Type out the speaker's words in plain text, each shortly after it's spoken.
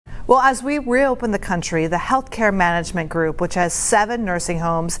Well, as we reopen the country, the Healthcare Management Group, which has 7 nursing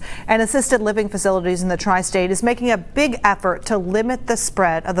homes and assisted living facilities in the tri-state, is making a big effort to limit the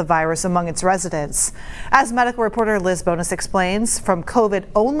spread of the virus among its residents. As medical reporter Liz Bonus explains, from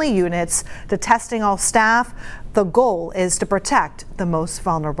COVID-only units to testing all staff, the goal is to protect the most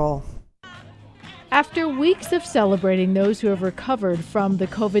vulnerable. After weeks of celebrating those who have recovered from the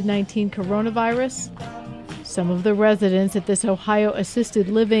COVID-19 coronavirus, some of the residents at this Ohio assisted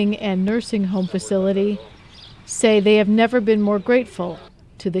living and nursing home facility say they have never been more grateful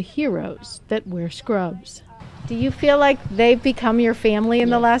to the heroes that wear scrubs. Do you feel like they've become your family in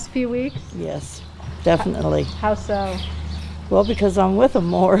the last few weeks? Yes, definitely. How so? Well, because I'm with them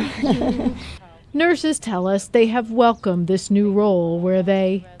more. Nurses tell us they have welcomed this new role where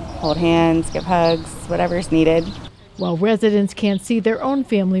they hold hands, give hugs, whatever's needed. While residents can't see their own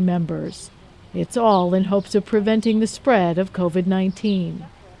family members, it's all in hopes of preventing the spread of COVID-19.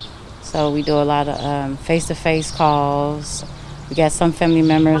 So we do a lot of face-to-face calls. We got some family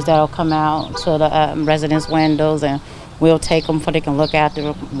members that'll come out to the residents' windows and we'll take them so they can look out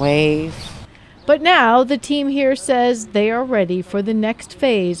the wave. But now the team here says they are ready for the next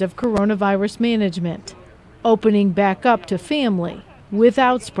phase of coronavirus management, opening back up to family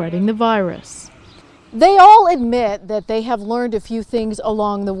without spreading the virus. They all admit that they have learned a few things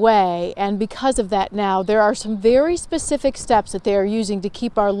along the way, and because of that now, there are some very specific steps that they are using to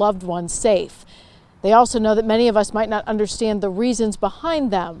keep our loved ones safe. They also know that many of us might not understand the reasons behind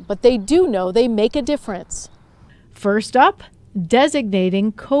them, but they do know they make a difference. First up,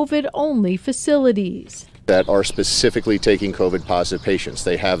 designating COVID-only facilities that are specifically taking COVID positive patients.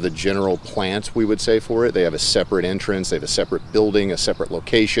 They have the general plant, we would say, for it. They have a separate entrance, they have a separate building, a separate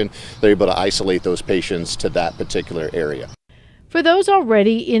location. They're able to isolate those patients to that particular area. For those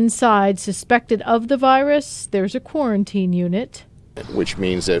already inside suspected of the virus, there's a quarantine unit. Which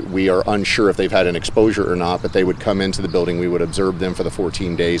means that we are unsure if they've had an exposure or not, but they would come into the building. We would observe them for the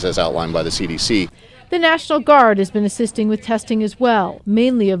 14 days as outlined by the CDC. The National Guard has been assisting with testing as well,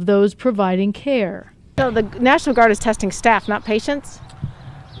 mainly of those providing care. So the National Guard is testing staff, not patients?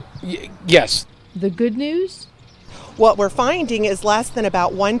 Yes. The good news? What we're finding is less than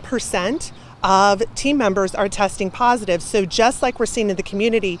about 1% of team members are testing positive. So just like we're seeing in the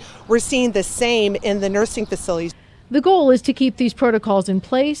community, we're seeing the same in the nursing facilities. The goal is to keep these protocols in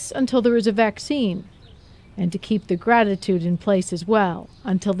place until there is a vaccine, and to keep the gratitude in place as well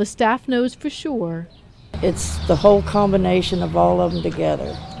until the staff knows for sure. It's the whole combination of all of them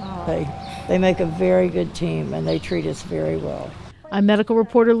together. They make a very good team and they treat us very well. I'm medical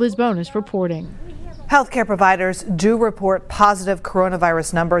reporter Liz Bonus reporting. Healthcare providers do report positive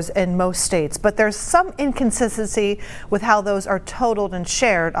coronavirus numbers in most states, but there's some inconsistency with how those are totaled and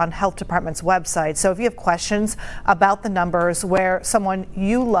shared on health departments' websites. So if you have questions about the numbers where someone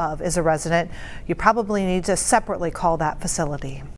you love is a resident, you probably need to separately call that facility.